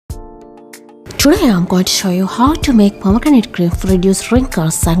Today I am going to show you how to make pomegranate cream for reduced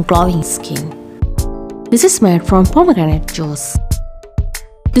wrinkles and glowing skin. This is made from pomegranate juice.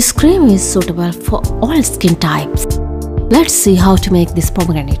 This cream is suitable for all skin types. Let's see how to make this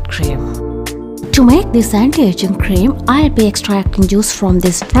pomegranate cream. To make this anti-aging cream, I'll be extracting juice from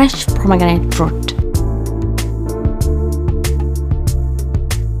this fresh pomegranate fruit.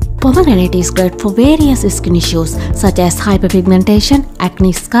 Pomegranate is great for various skin issues such as hyperpigmentation,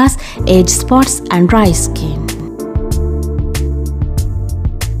 acne scars, age spots, and dry skin.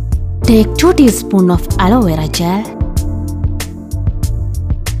 Take 2 teaspoons of aloe vera gel,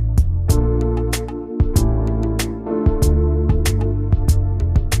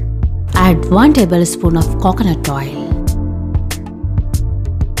 add 1 tablespoon of coconut oil,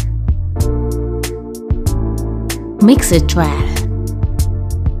 mix it well.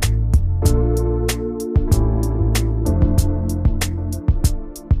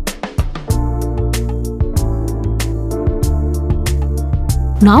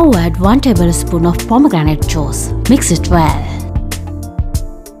 Now add 1 tablespoon of pomegranate juice. Mix it well.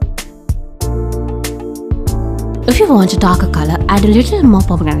 If you want a darker color, add a little more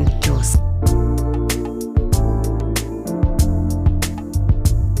pomegranate juice.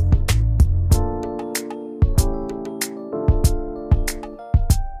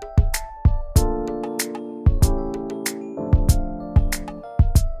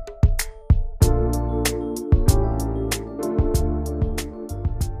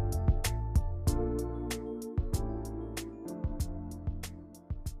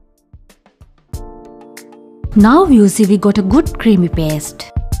 Now you see we got a good creamy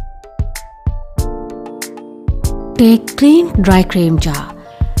paste. Take clean dry cream jar.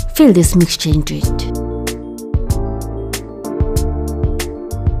 Fill this mixture into it.